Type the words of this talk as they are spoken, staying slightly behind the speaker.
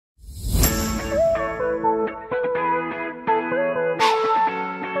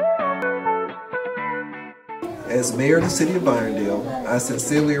As Mayor of the City of Irondale, I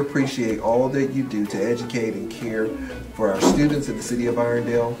sincerely appreciate all that you do to educate and care for our students in the City of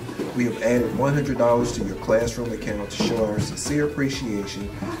Irondale. We have added $100 to your classroom account to show our sincere appreciation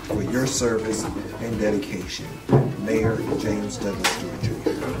for your service and dedication. Mayor James Douglas Stewart,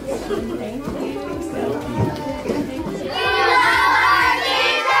 Jr. Thank you.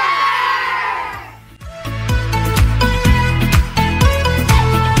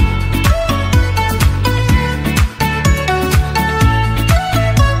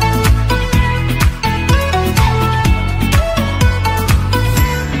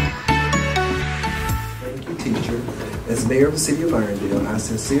 As Mayor of the City of Irondale, I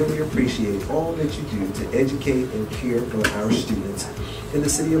sincerely appreciate all that you do to educate and care for our students in the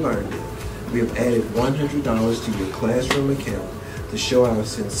City of Irondale. We have added $100 to your classroom account to show our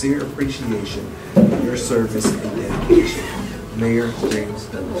sincere appreciation for your service and dedication. Mayor James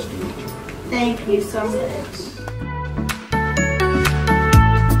Douglas Stewart. Thank you so much.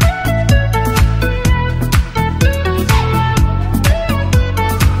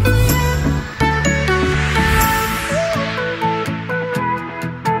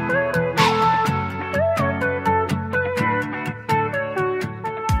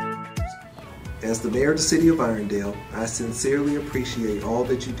 As the Mayor of the City of Irondale, I sincerely appreciate all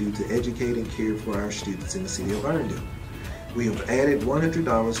that you do to educate and care for our students in the City of Irondale. We have added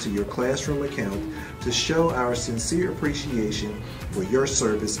 $100 to your classroom account to show our sincere appreciation for your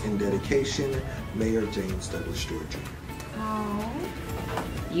service and dedication. Mayor James Douglas Stewart, Jr.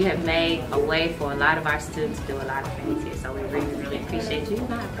 You have made a way for a lot of our students to do a lot of things here, so we really, really appreciate you.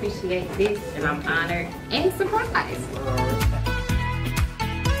 And I appreciate this, and I'm honored and surprised.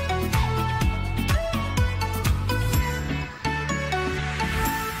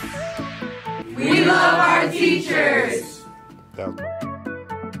 We love our teachers! That was